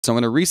So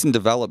in a recent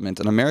development,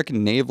 an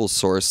American naval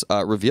source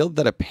revealed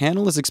that a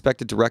panel is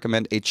expected to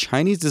recommend a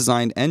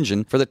Chinese-designed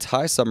engine for the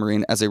Thai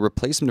submarine as a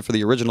replacement for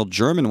the original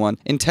German one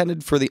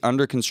intended for the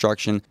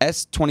under-construction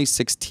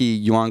S26T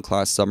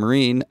Yuan-class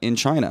submarine in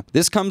China.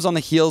 This comes on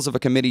the heels of a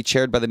committee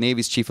chaired by the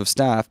Navy's Chief of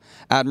Staff,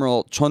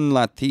 Admiral Chun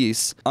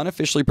Latis,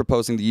 unofficially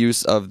proposing the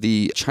use of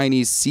the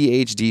Chinese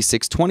CHD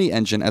 620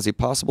 engine as a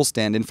possible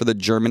stand-in for the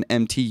German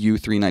MTU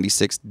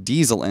 396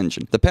 diesel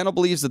engine. The panel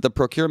believes that the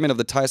procurement of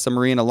the Thai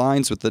submarine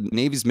aligns with the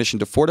Navy's mission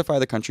to fortify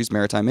the country's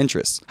maritime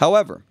interests.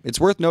 However, it's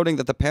worth noting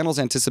that the panel's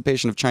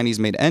anticipation of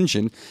Chinese-made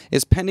engine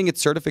is pending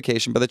its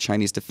certification by the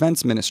Chinese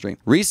Defense Ministry.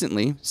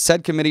 Recently,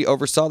 said committee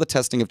oversaw the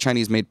testing of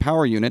Chinese-made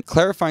power unit,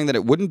 clarifying that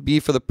it wouldn't be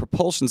for the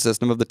propulsion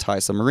system of the Thai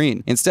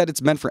submarine. Instead,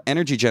 it's meant for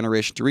energy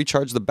generation to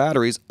recharge the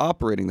batteries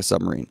operating the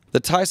submarine. The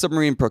Thai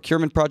submarine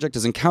procurement project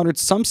has encountered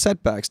some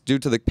setbacks due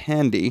to the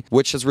Pandi,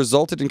 which has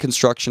resulted in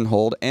construction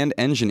hold and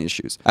engine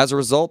issues. As a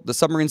result, the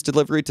submarine's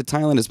delivery to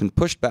Thailand has been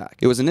pushed back.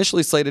 It was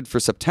initially slated for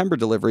September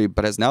delivery,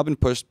 but has now been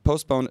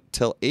postponed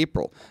till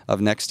April of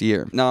next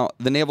year. Now,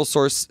 the naval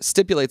source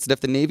stipulates that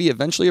if the Navy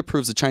eventually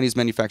approves a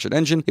Chinese-manufactured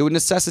engine, it would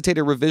necessitate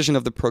a revision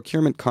of the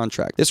procurement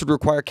contract. This would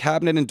require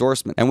cabinet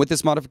endorsement, and with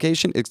this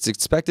modification, it's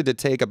expected to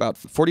take about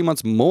 40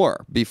 months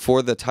more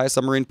before the Thai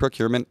submarine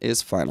procurement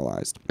is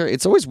finalized.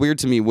 It's always weird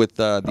to me with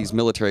these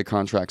military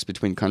contracts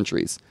between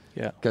countries.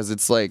 Yeah. Because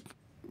it's like,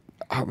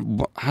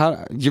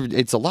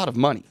 it's a lot of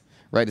money.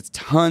 Right, it's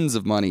tons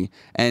of money,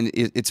 and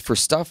it's for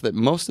stuff that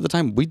most of the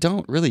time we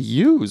don't really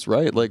use,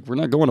 right? Like, we're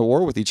not going to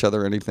war with each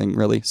other or anything,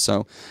 really.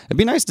 So it'd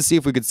be nice to see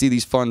if we could see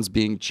these funds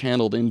being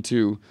channeled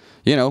into,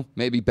 you know,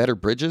 maybe better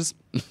bridges.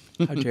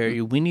 How dare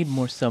you? We need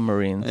more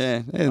submarines.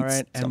 Yeah, all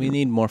right, and we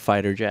need more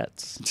fighter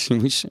jets.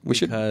 we should.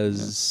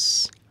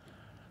 Because...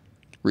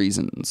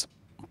 Reasons.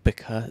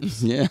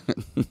 Because... Yeah.